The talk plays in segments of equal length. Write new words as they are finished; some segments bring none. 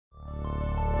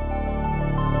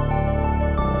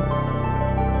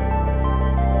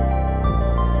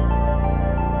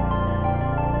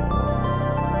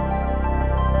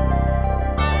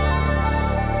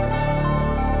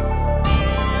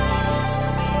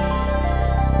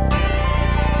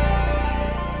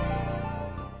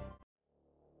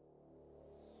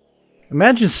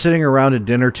Imagine sitting around a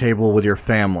dinner table with your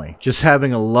family, just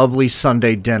having a lovely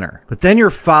Sunday dinner. But then your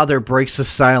father breaks the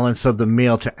silence of the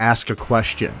meal to ask a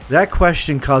question. That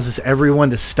question causes everyone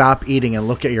to stop eating and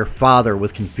look at your father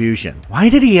with confusion. Why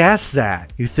did he ask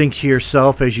that? You think to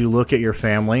yourself as you look at your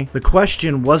family. The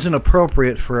question wasn't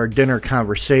appropriate for a dinner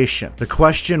conversation. The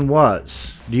question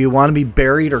was, do you want to be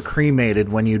buried or cremated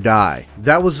when you die?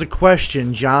 That was the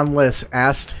question John List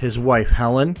asked his wife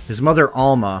Helen, his mother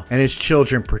Alma, and his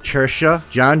children Patricia,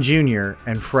 John Jr.,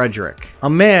 and Frederick. A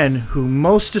man who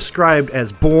most described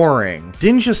as boring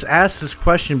didn't just ask this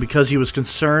question because he was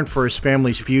concerned for his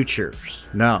family's futures.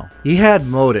 No, he had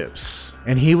motives,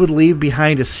 and he would leave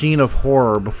behind a scene of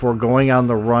horror before going on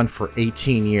the run for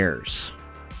 18 years.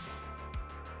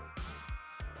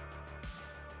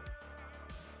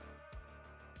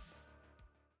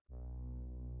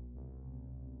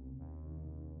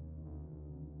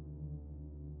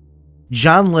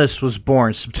 John List was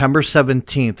born September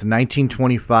 17,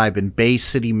 1925 in Bay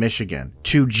City, Michigan,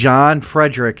 to John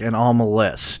Frederick and Alma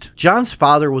List. John's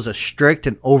father was a strict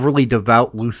and overly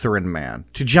devout Lutheran man.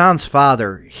 To John's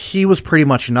father, he was pretty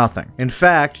much nothing. In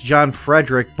fact, John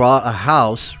Frederick bought a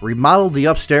house, remodeled the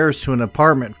upstairs to an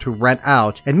apartment to rent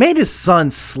out, and made his son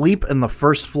sleep in the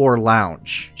first floor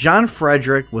lounge. John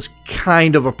Frederick was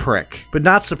kind of a prick, but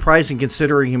not surprising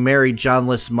considering he married John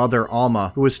List's mother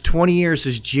Alma, who was 20 years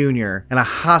his junior, and a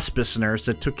hospice nurse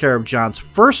that took care of John's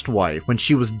first wife when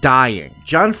she was dying.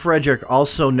 John Frederick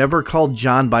also never called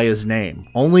John by his name,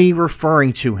 only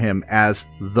referring to him as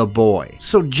the boy.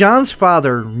 So John's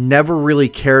father never really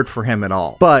cared for him at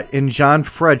all. But in John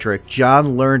Frederick,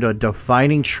 John learned a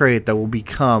defining trait that will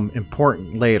become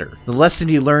important later. The lesson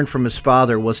he learned from his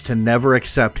father was to never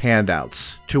accept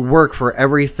handouts, to work for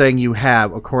everything you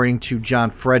have, according to John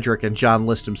Frederick and John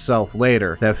List himself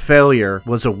later, that failure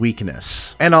was a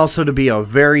weakness, and also to be a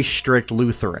very strict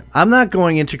Lutheran. I'm not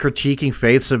going into critiquing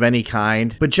faiths of any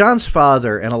kind, but John's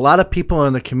father and a lot of people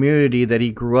in the community that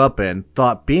he grew up in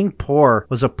thought being poor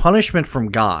was a punishment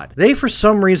from God. They for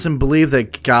some reason believed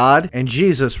that God and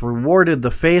Jesus rewarded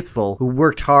the faithful who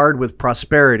worked hard with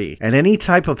prosperity, and any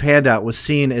type of handout was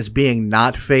seen as being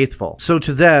not faithful. So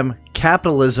to them,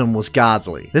 capitalism was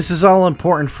godly. This is all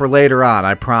important for later on,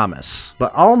 I promise.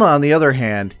 But Alma, on the other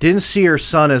hand, didn't see her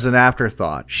son as an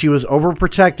afterthought. She was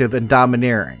overprotective and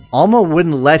domineering. Alma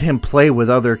wouldn't let him play with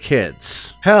other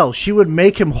kids. Hell, she would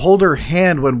make him hold her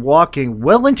hand when walking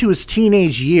well into his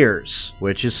teenage years,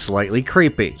 which is slightly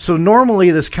creepy. So normally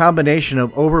this combination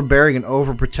of overbearing and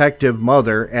overprotective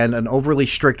mother and an overly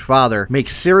strict father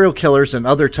makes serial killers and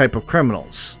other type of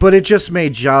criminals. But it just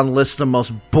made John List the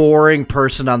most boring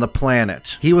person on the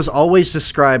planet. He was always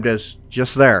described as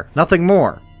just there, nothing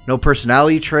more. No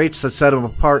personality traits that set him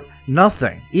apart,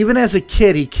 nothing. Even as a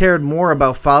kid, he cared more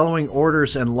about following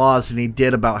orders and laws than he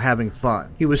did about having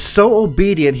fun. He was so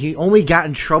obedient, he only got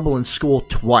in trouble in school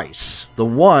twice. The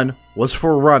one was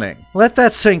for running. Let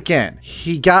that sink in.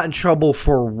 He got in trouble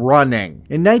for running.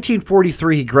 In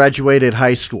 1943, he graduated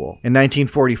high school. In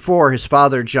 1944, his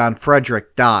father, John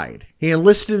Frederick, died. He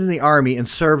enlisted in the Army and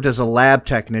served as a lab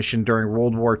technician during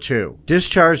World War II.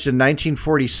 Discharged in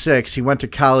 1946, he went to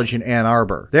college in Ann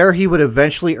Arbor. There he would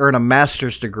eventually earn a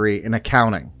master's degree in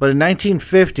accounting. But in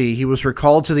 1950, he was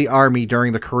recalled to the Army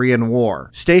during the Korean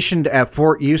War. Stationed at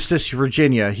Fort Eustis,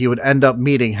 Virginia, he would end up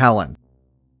meeting Helen.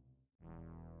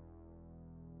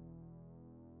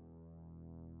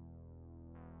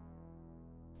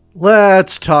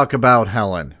 Let's talk about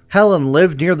Helen. Helen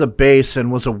lived near the base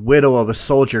and was a widow of a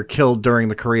soldier killed during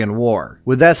the Korean War.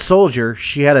 With that soldier,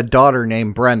 she had a daughter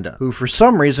named Brenda, who for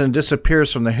some reason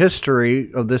disappears from the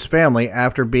history of this family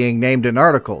after being named in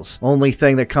articles. Only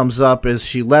thing that comes up is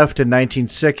she left in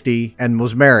 1960 and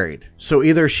was married. So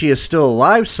either she is still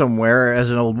alive somewhere as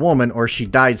an old woman or she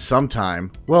died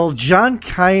sometime. Well, John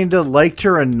kinda liked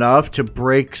her enough to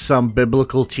break some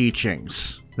biblical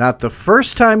teachings. Not the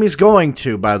first time he's going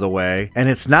to, by the way, and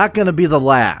it's not going to be the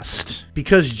last.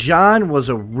 Because John was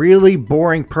a really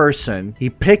boring person, he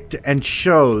picked and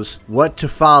chose what to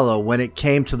follow when it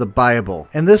came to the Bible.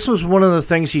 And this was one of the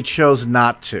things he chose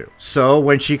not to. So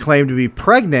when she claimed to be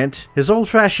pregnant, his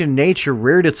old-fashioned nature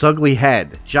reared its ugly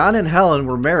head. John and Helen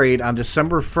were married on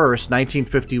December 1st,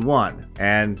 1951.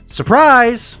 And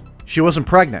surprise! She wasn't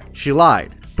pregnant. She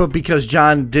lied. But because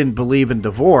John didn't believe in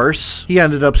divorce, he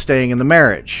ended up staying in the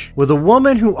marriage with a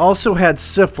woman who also had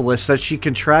syphilis that she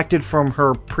contracted from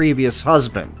her previous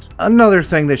husband. Another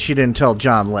thing that she didn't tell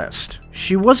John List.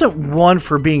 She wasn't one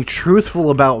for being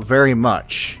truthful about very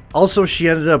much. Also, she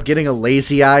ended up getting a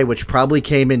lazy eye, which probably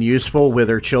came in useful with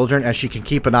her children, as she can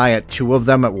keep an eye at 2 of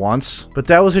them at once. But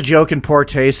that was a joke in poor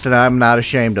taste, and I'm not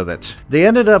ashamed of it. They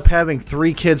ended up having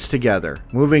 3 kids together,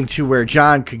 moving to where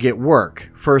John could get work.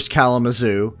 First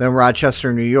Kalamazoo, then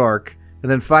Rochester, New York, and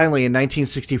then finally in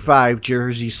 1965,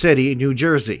 Jersey City, New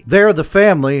Jersey. There, the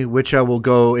family, which I will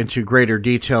go into greater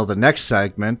detail the next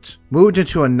segment, moved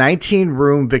into a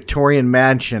 19-room Victorian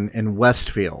mansion in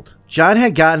Westfield. John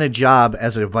had gotten a job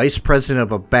as a vice president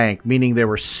of a bank, meaning they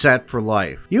were set for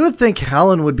life. You would think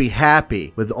Helen would be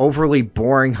happy with overly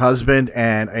boring husband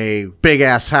and a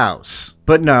big-ass house.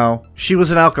 But no, she was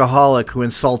an alcoholic who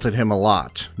insulted him a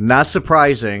lot. Not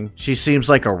surprising, she seems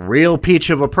like a real peach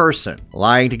of a person,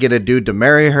 lying to get a dude to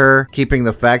marry her, keeping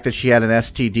the fact that she had an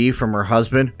STD from her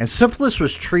husband, and syphilis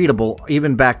was treatable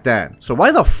even back then. So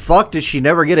why the fuck did she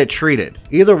never get it treated?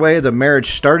 Either way, the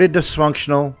marriage started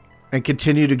dysfunctional and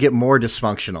continued to get more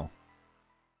dysfunctional.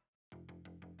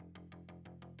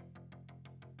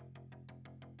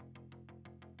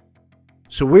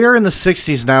 So we are in the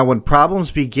 60s now when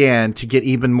problems began to get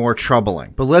even more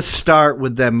troubling. But let's start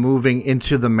with them moving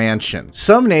into the mansion.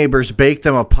 Some neighbors baked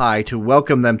them a pie to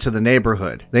welcome them to the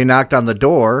neighborhood. They knocked on the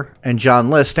door, and John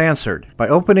List answered by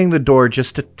opening the door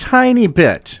just a tiny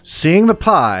bit, seeing the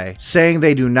pie, saying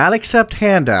they do not accept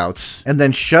handouts, and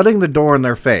then shutting the door in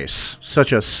their face.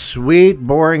 Such a sweet,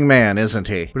 boring man, isn't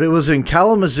he? But it was in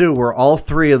Kalamazoo where all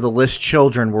 3 of the List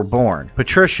children were born.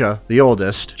 Patricia, the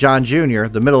oldest, John Jr.,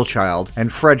 the middle child,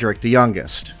 and Frederick, the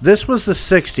youngest. This was the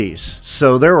 60s,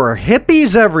 so there were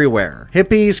hippies everywhere.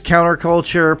 Hippies,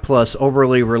 counterculture, plus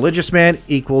overly religious man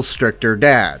equals stricter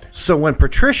dad. So when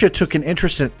Patricia took an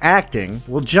interest in acting,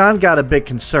 well, John got a bit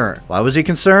concerned. Why was he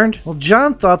concerned? Well,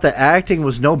 John thought that acting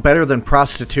was no better than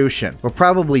prostitution. What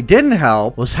probably didn't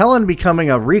help was Helen becoming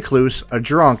a recluse, a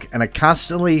drunk, and a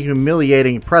constantly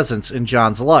humiliating presence in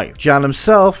John's life. John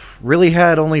himself really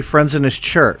had only friends in his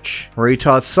church, where he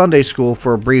taught Sunday school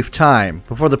for a brief time,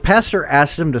 before the pastor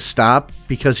asked him to stop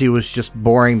because he was just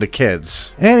boring the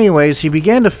kids. Anyways, he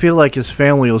began to feel like his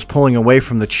family was pulling away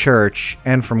from the church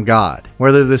and from God.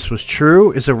 Whether this was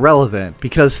true is irrelevant,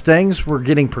 because things were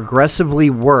getting progressively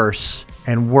worse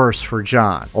and worse for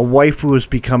John. A wife who was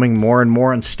becoming more and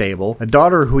more unstable, a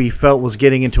daughter who he felt was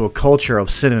getting into a culture of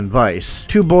sin and vice,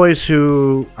 2 boys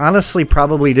who honestly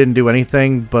probably didn't do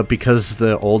anything, but because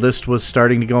the oldest was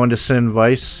starting to go into sin and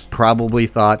vice, probably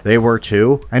thought they were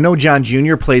too. I know John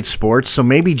Jr. played sports, so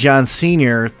maybe John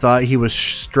Sr. thought he was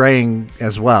straying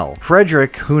as well.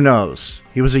 Frederick, who knows?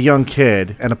 He was a young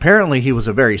kid, and apparently he was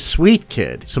a very sweet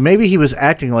kid, so maybe he was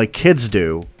acting like kids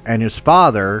do, and his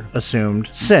father assumed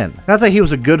sin. Not that he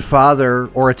was a good father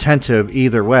or attentive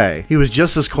either way. He was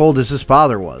just as cold as his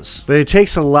father was. But it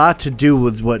takes a lot to do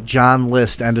with what John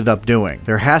List ended up doing.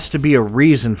 There has to be a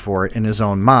reason for it in his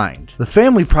own mind. The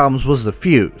family problems was the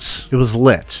fuse. It was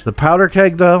lit. The powder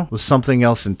keg, though, was something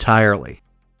else entirely.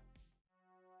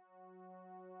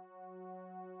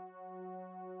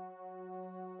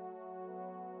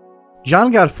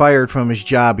 John got fired from his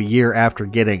job a year after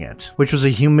getting it, which was a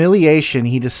humiliation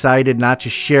he decided not to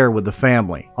share with the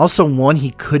family. Also one he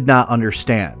could not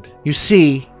understand. You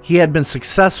see, he had been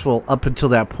successful up until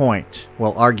that point,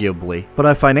 well, arguably, but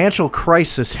a financial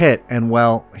crisis hit and,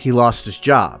 well, he lost his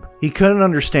job. He couldn't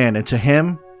understand, and to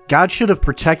him, God should have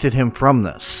protected him from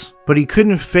this. But he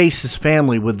couldn't face his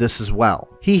family with this as well.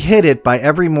 He hid it by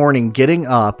every morning getting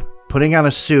up, putting on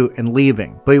a suit, and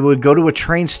leaving, but he would go to a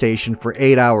train station for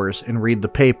 8 hours and read the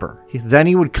paper. Then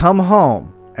he would come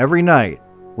home every night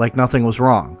like nothing was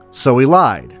wrong. So he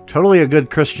lied. Totally a good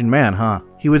Christian man, huh?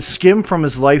 He would skim from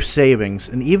his life savings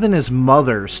and even his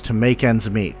mother's to make ends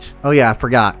meet. Oh yeah, I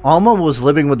forgot. Alma was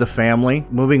living with the family,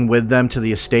 moving with them to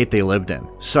the estate they lived in.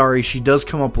 Sorry, she does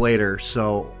come up later,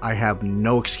 so I have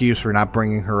no excuse for not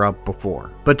bringing her up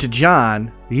before. But to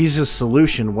John, the easiest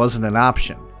solution wasn't an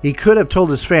option. He could have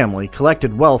told his family,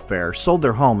 collected welfare, sold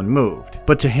their home, and moved.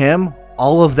 But to him,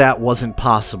 all of that wasn't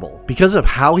possible. Because of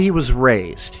how he was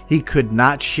raised, he could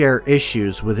not share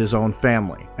issues with his own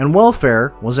family. And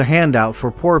welfare was a handout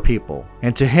for poor people.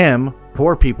 And to him,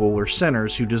 poor people were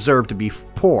sinners who deserved to be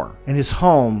poor. And his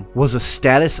home was a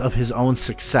status of his own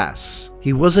success.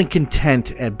 He wasn't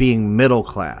content at being middle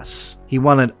class. He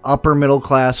wanted upper middle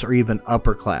class or even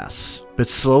upper class. But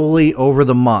slowly over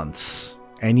the months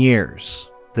and years,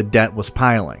 the debt was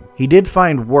piling. He did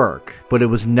find work, but it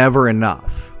was never enough.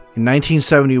 In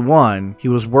 1971, he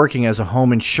was working as a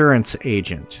home insurance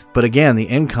agent, but again, the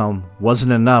income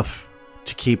wasn't enough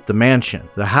to keep the mansion.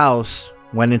 The house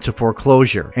went into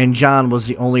foreclosure, and John was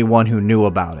the only one who knew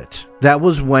about it. That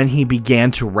was when he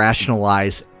began to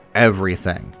rationalize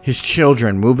everything. His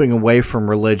children moving away from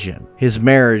religion. His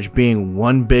marriage being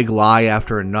one big lie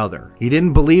after another. He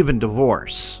didn't believe in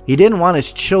divorce. He didn't want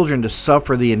his children to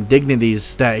suffer the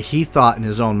indignities that he thought in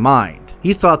his own mind.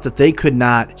 He thought that they could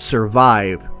not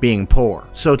survive being poor.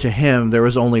 So to him, there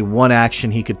was only one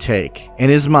action he could take. In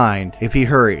his mind, if he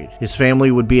hurried, his family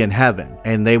would be in heaven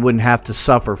and they wouldn't have to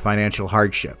suffer financial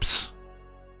hardships.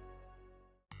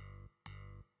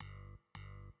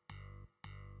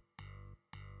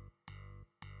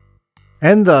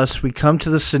 And thus, we come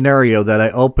to the scenario that I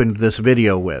opened this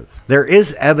video with. There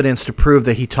is evidence to prove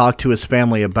that he talked to his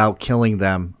family about killing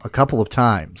them a couple of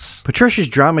times. Patricia's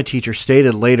drama teacher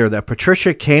stated later that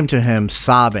Patricia came to him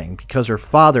sobbing because her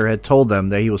father had told them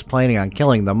that he was planning on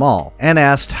killing them all, and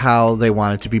asked how they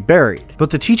wanted to be buried. But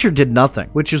the teacher did nothing,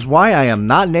 which is why I am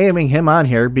not naming him on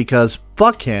here, because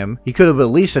fuck him, he could have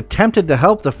at least attempted to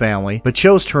help the family, but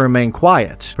chose to remain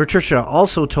quiet. Patricia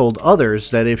also told others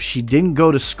that if she didn't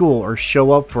go to school or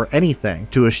show up for anything,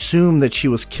 to assume that she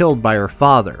was killed by her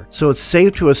father. So it's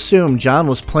safe to assume John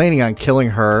was planning on killing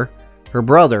her, her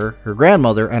brother, her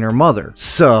grandmother, and her mother.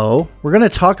 So, we're going to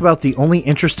talk about the only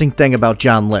interesting thing about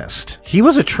John List. He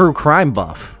was a true crime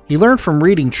buff. He learned from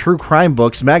reading true crime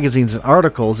books, magazines, and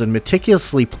articles, and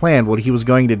meticulously planned what he was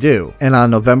going to do. And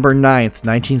on November 9th,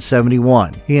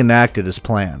 1971, he enacted his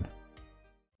plan.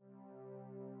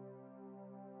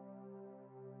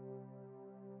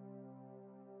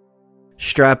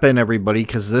 Strap in, everybody,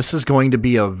 because this is going to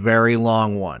be a very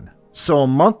long one. So a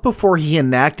month before he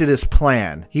enacted his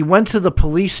plan, he went to the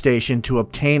police station to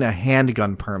obtain a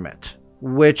handgun permit,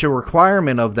 which a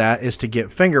requirement of that is to get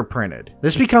fingerprinted.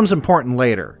 This becomes important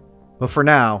later, but for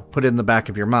now, put it in the back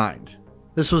of your mind.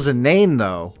 This was inane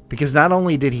though, because not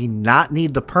only did he not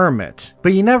need the permit,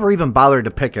 but he never even bothered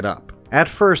to pick it up. At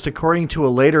first, according to a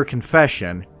later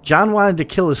confession, John wanted to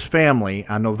kill his family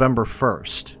on November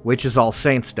 1st, which is All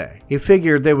Saints' Day. He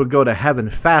figured they would go to heaven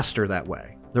faster that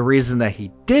way. The reason that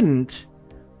he didn't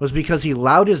was because he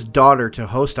allowed his daughter to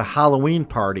host a Halloween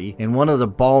party in one of the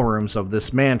ballrooms of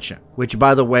this mansion, which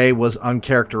by the way was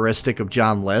uncharacteristic of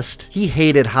John List. He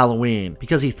hated Halloween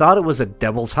because he thought it was a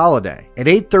devil's holiday. At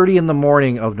 8:30 in the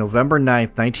morning of November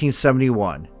 9th,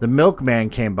 1971, the milkman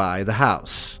came by the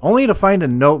house, only to find a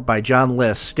note by John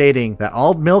List stating that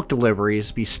all milk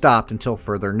deliveries be stopped until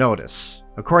further notice.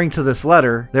 According to this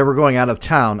letter, they were going out of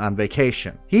town on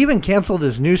vacation. He even canceled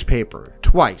his newspaper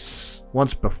twice.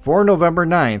 Once before November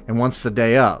 9th and once the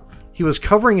day of. He was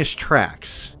covering his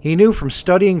tracks. He knew from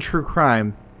studying true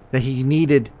crime that he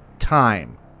needed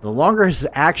time. The longer his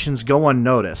actions go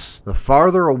unnoticed, the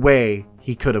farther away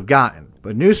he could have gotten.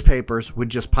 But newspapers would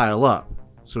just pile up,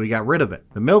 so he got rid of it.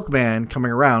 The milkman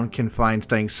coming around can find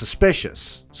things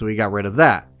suspicious, so he got rid of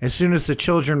that. As soon as the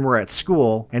children were at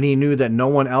school, and he knew that no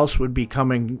one else would be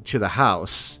coming to the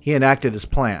house, he enacted his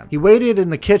plan. He waited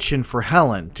in the kitchen for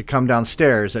Helen to come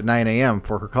downstairs at 9 a.m.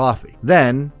 for her coffee.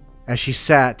 Then, as she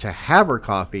sat to have her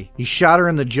coffee, he shot her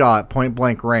in the jaw at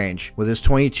point-blank range with his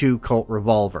 .22 Colt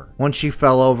revolver. Once she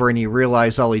fell over and he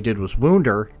realized all he did was wound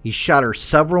her, he shot her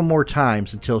several more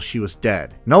times until she was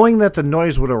dead. Knowing that the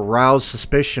noise would arouse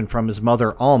suspicion from his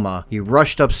mother Alma, he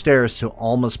rushed upstairs to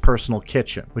Alma's personal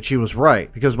kitchen, which he was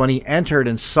right, because when he entered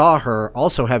and saw her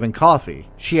also having coffee,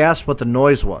 she asked what the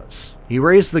noise was. He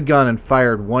raised the gun and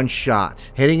fired one shot,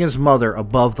 hitting his mother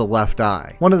above the left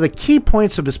eye. One of the key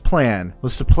points of his plan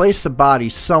was to place the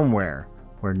bodies somewhere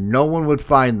where no one would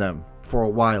find them, for a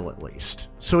while at least.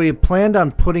 So he had planned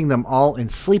on putting them all in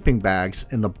sleeping bags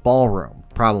in the ballroom.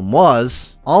 Problem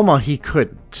was, Alma he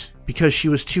couldn't, because she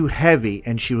was too heavy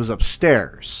and she was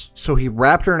upstairs. So he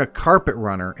wrapped her in a carpet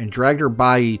runner and dragged her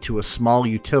body to a small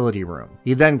utility room.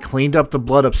 He then cleaned up the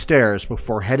blood upstairs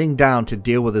before heading down to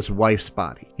deal with his wife's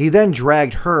body. He then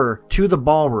dragged her to the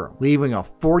ballroom, leaving a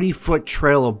 40-foot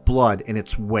trail of blood in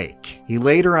its wake. He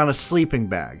laid her on a sleeping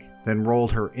bag, then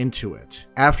rolled her into it.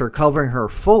 After covering her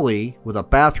fully with a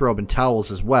bathrobe and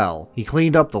towels as well, he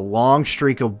cleaned up the long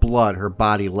streak of blood her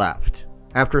body left.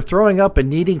 After throwing up and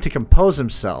needing to compose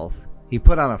himself, he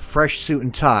put on a fresh suit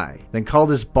and tie, then called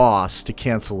his boss to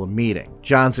cancel a meeting.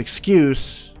 John's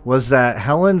excuse was that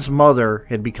Helen's mother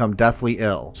had become deathly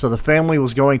ill, so the family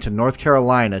was going to North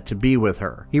Carolina to be with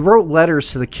her. He wrote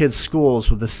letters to the kids'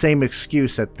 schools with the same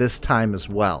excuse at this time as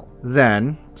well.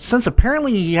 Then, since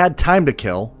apparently he had time to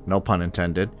kill, no pun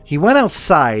intended, he went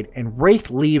outside and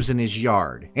raked leaves in his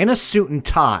yard, in a suit and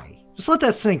tie. Just let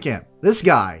that sink in. This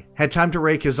guy had time to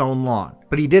rake his own lawn,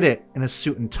 but he did it in a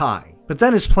suit and tie. But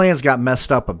then his plans got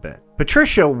messed up a bit.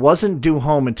 Patricia wasn't due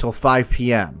home until 5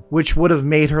 p.m., which would have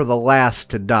made her the last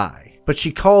to die. But but she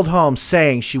called home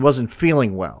saying she wasn't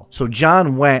feeling well. So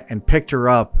John went and picked her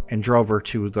up and drove her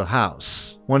to the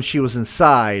house. Once she was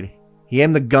inside, he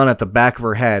aimed the gun at the back of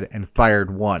her head and fired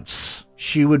once.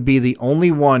 She would be the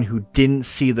only one who didn't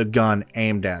see the gun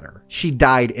aimed at her. She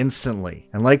died instantly,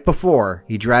 and like before,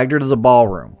 he dragged her to the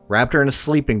ballroom, wrapped her in a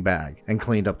sleeping bag, and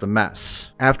cleaned up the mess.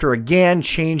 After again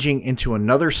changing into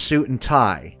another suit and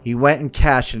tie, he went and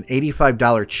cashed an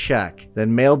 $85 check,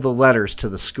 then mailed the letters to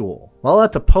the school. While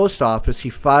at the post office,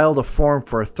 he filed a form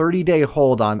for a 30-day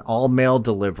hold on all mail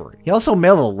delivery. He also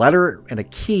mailed a letter and a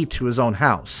key to his own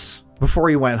house. Before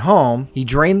he went home, he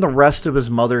drained the rest of his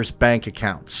mother's bank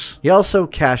accounts. He also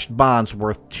cashed bonds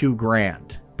worth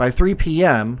 $2,000. By 3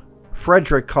 p.m.,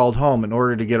 Frederick called home in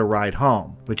order to get a ride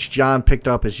home, which John picked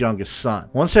up his youngest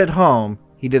son. Once at home,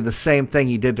 he did the same thing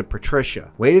he did to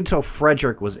Patricia, waited till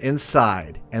Frederick was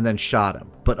inside, and then shot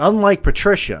him. But unlike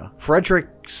Patricia, Frederick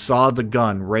saw the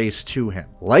gun raised to him.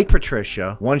 Like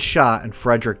Patricia, one shot and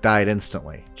Frederick died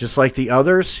instantly. Just like the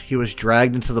others, he was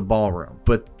dragged into the ballroom.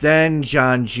 But then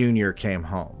John Jr. came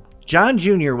home. John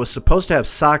Jr. was supposed to have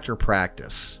soccer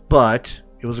practice, but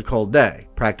it was a cold day.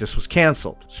 Practice was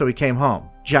canceled, so he came home.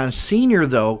 John Sr.,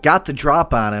 though, got the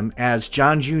drop on him as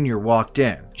John Jr. walked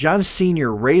in. John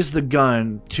Sr. raised the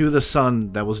gun to the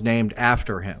son that was named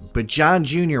after him, but John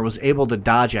Jr. was able to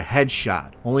dodge a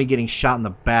headshot, only getting shot in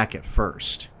the back at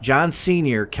first. John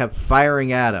Sr. kept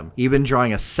firing at him, even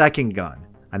drawing a second gun,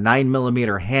 a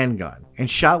 9mm handgun, and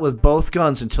shot with both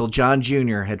guns until John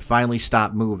Jr. had finally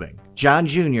stopped moving. John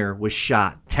Jr. was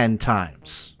shot 10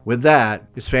 times. With that,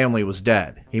 his family was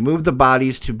dead. He moved the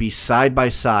bodies to be side by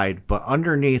side, but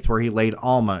underneath where he laid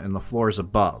Alma in the floors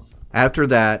above. After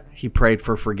that, he prayed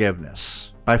for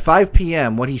forgiveness. By 5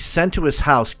 p.m., what he sent to his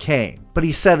house came, but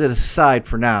he set it aside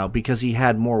for now because he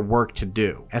had more work to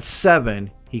do. At 7,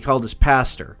 he called his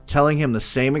pastor, telling him the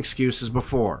same excuse as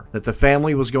before, that the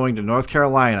family was going to North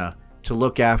Carolina to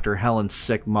look after Helen's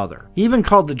sick mother. He even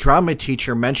called the drama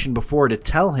teacher mentioned before to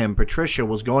tell him Patricia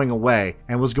was going away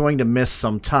and was going to miss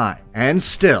some time. And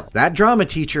still, that drama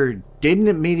teacher didn't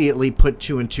immediately put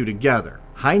 2 and 2 together.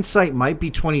 Hindsight might be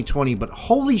 20/20, but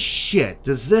holy shit,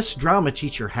 does this drama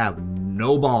teacher have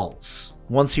no balls.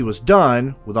 Once he was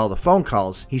done with all the phone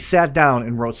calls, he sat down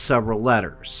and wrote several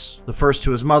letters. The first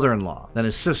to his mother-in-law, then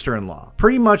his sister-in-law.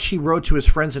 Pretty much he wrote to his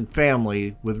friends and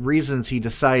family with reasons he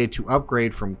decided to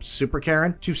upgrade from Super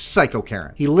Karen to Psycho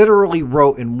Karen. He literally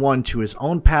wrote in one to his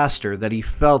own pastor that he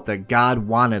felt that God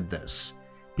wanted this,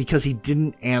 because he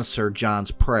didn't answer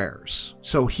John's prayers.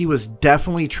 So he was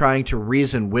definitely trying to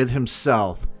reason with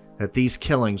himself that these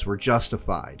killings were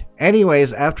justified.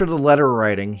 Anyways, after the letter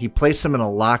writing, he placed them in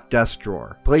a locked desk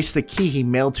drawer, placed the key he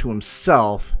mailed to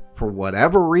himself for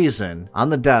whatever reason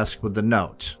on the desk with the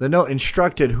note. The note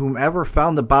instructed whomever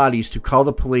found the bodies to call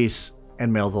the police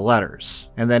and mail the letters.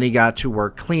 And then he got to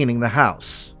work cleaning the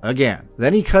house again.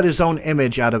 Then he cut his own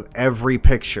image out of every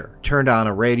picture, turned on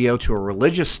a radio to a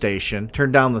religious station,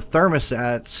 turned down the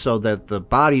thermostat so that the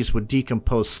bodies would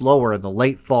decompose slower in the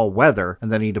late fall weather,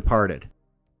 and then he departed.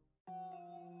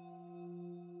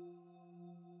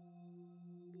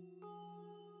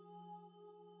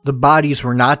 The bodies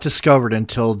were not discovered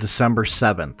until December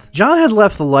 7th. John had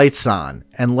left the lights on,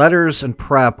 and letters and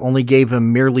prep only gave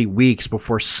him merely weeks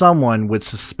before someone would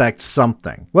suspect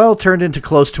something. Well, it turned into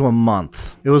close to a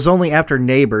month. It was only after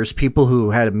neighbors, people who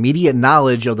had immediate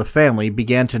knowledge of the family,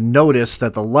 began to notice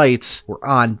that the lights were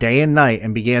on day and night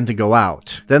and began to go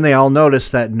out. Then they all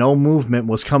noticed that no movement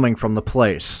was coming from the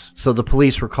place, so the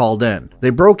police were called in.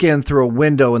 They broke in through a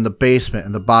window in the basement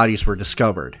and the bodies were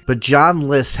discovered. But John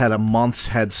List had a month's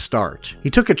head start. He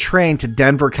took a train to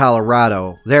Denver,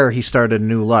 Colorado. There he started a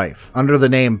new life, under the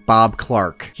name Bob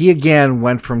Clark. He again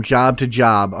went from job to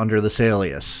job under this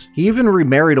alias. He even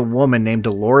remarried a woman named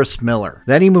Dolores Miller.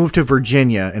 Then he moved to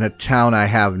Virginia, in a town I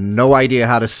have no idea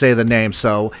how to say the name,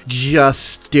 so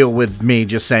just deal with me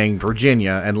just saying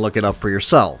Virginia and look it up for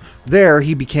yourself. There,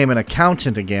 he became an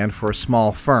accountant again for a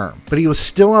small firm, but he was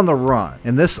still on the run,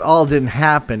 and this all didn't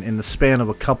happen in the span of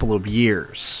a couple of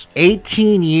years.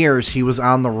 18 years he was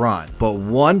on the run, but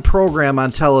one program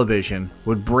on television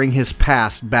would bring his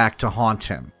past back to haunt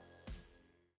him.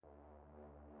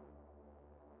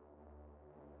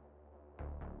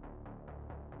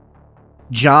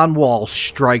 John Walsh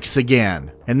strikes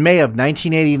again. In May of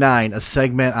 1989, a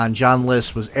segment on John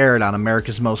List was aired on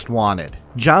America's Most Wanted.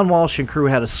 John Walsh and crew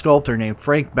had a sculptor named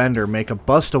Frank Bender make a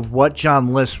bust of what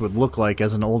John List would look like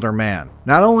as an older man.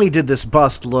 Not only did this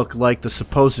bust look like the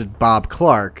supposed Bob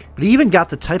Clark, but he even got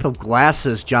the type of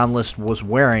glasses John List was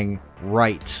wearing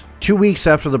right. 2 weeks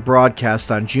after the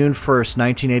broadcast on June 1st,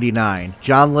 1989,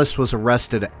 John List was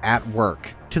arrested at work.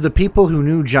 To the people who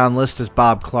knew John List as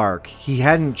Bob Clark, he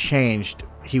hadn't changed.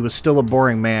 He was still a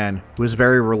boring man who was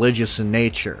very religious in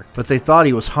nature, but they thought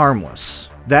he was harmless.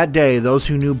 That day, those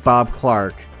who knew Bob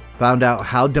Clark found out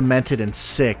how demented and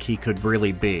sick he could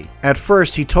really be. At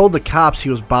first, he told the cops he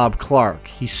was Bob Clark.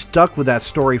 He stuck with that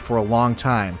story for a long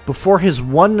time, before his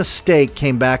one mistake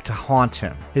came back to haunt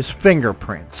him: his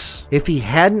fingerprints. If he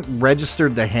hadn't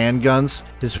registered the handguns,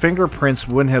 his fingerprints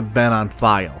wouldn't have been on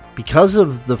file. Because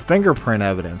of the fingerprint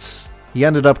evidence, he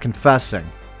ended up confessing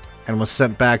and was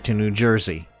sent back to New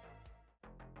Jersey.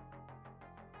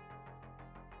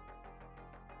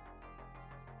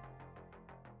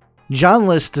 John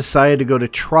List decided to go to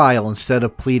trial instead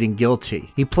of pleading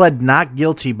guilty. He pled not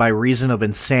guilty by reason of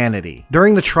insanity.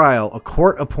 During the trial, a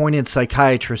court-appointed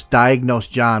psychiatrist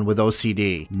diagnosed John with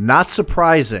OCD. Not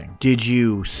surprising. Did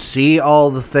you see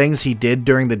all the things he did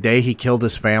during the day he killed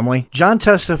his family? John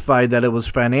testified that it was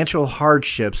financial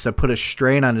hardships that put a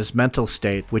strain on his mental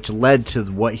state, which led to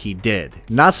what he did.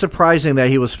 Not surprising that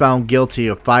he was found guilty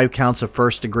of 5 counts of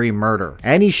first-degree murder,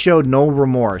 and he showed no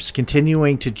remorse,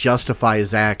 continuing to justify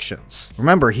his actions.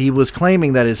 Remember, he was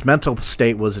claiming that his mental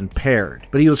state was impaired,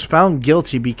 but he was found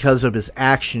guilty because of his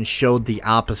actions showed the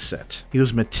opposite. He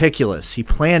was meticulous. He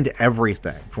planned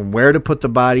everything, from where to put the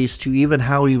bodies to even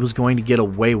how he was going to get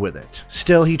away with it.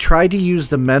 Still, he tried to use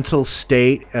the mental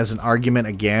state as an argument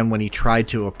again when he tried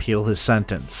to appeal his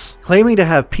sentence, claiming to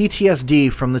have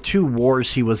PTSD from the 2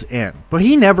 wars he was in. But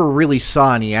he never really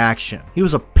saw any action. He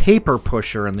was a paper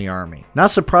pusher in the army. Not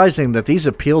surprising that these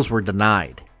appeals were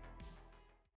denied.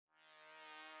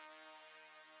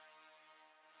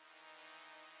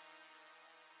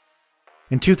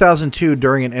 In 2002,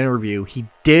 during an interview, he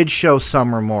did show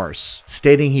some remorse,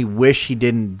 stating he wished he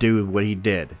didn't do what he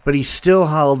did. But he still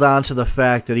held on to the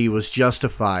fact that he was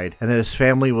justified and that his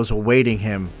family was awaiting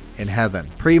him in heaven,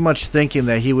 pretty much thinking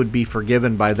that he would be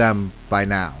forgiven by them by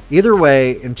now. Either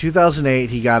way, in 2008,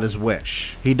 he got his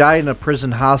wish. He died in a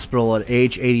prison hospital at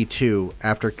age 82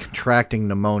 after contracting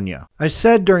pneumonia. I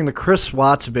said during the Chris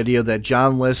Watts video that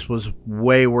John List was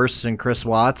way worse than Chris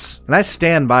Watts, and I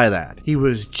stand by that. He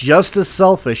was just as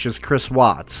selfish as Chris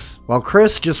Watts. While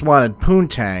Chris just wanted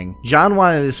poontang, John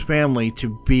wanted his family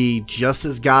to be just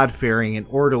as God-fearing and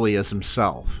orderly as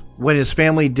himself. When his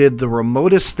family did the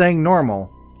remotest thing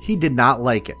normal, he did not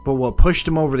like it, but what pushed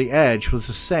him over the edge was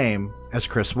the same as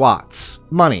Chris Watts: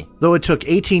 money. Though it took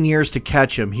 18 years to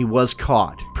catch him, he was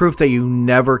caught. Proof that you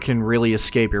never can really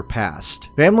escape your past.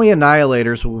 Family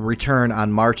Annihilators will return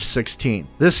on March 16th,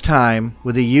 this time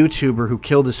with a YouTuber who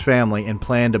killed his family and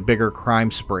planned a bigger crime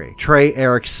spree: Trey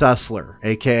Eric Sessler,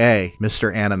 aka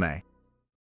Mr. Anime.